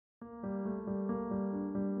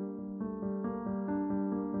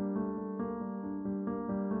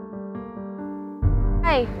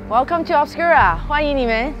Hey, welcome to Obscura. 欢迎你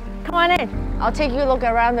们. Come on in. I'll take you a look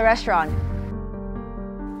around the restaurant.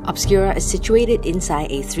 Obscura is situated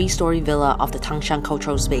inside a 3-story villa of the Tangshan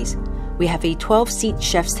Cultural Space. We have a 12-seat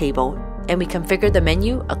chef's table, and we configure the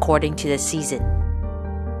menu according to the season.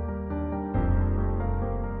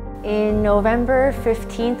 In November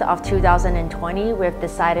 15th of 2020, we've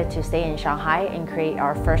decided to stay in Shanghai and create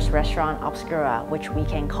our first restaurant, Obscura, which we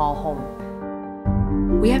can call home.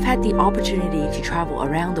 We have had the opportunity to travel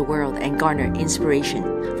around the world and garner inspiration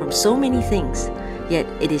from so many things. Yet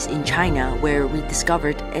it is in China where we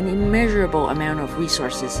discovered an immeasurable amount of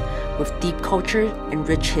resources with deep culture and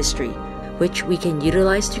rich history, which we can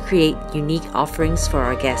utilize to create unique offerings for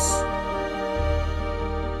our guests.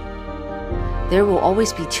 There will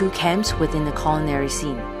always be 2 camps within the culinary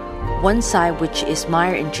scene. One side which is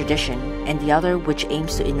mired in tradition, and the other which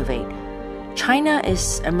aims to innovate. China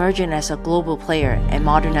is emerging as a global player and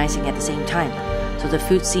modernizing at the same time, so the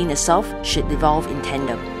food scene itself should evolve in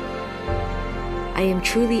tandem. I am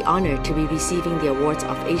truly honored to be receiving the awards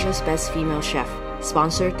of Asia's Best Female Chef,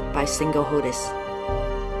 sponsored by Single Hodis.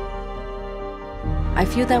 I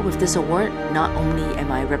feel that with this award, not only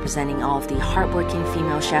am I representing all of the hardworking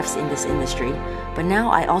female chefs in this industry, but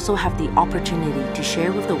now I also have the opportunity to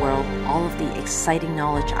share with the world all of the exciting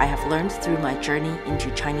knowledge I have learned through my journey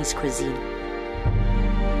into Chinese cuisine.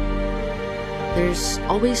 There's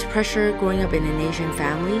always pressure growing up in an Asian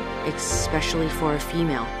family, especially for a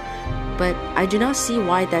female. But I do not see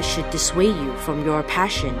why that should dissuade you from your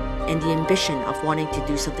passion and the ambition of wanting to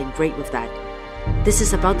do something great with that. This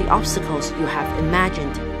is about the obstacles you have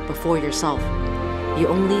imagined before yourself. You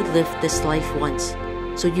only live this life once,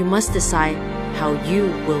 so you must decide how you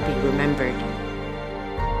will be remembered.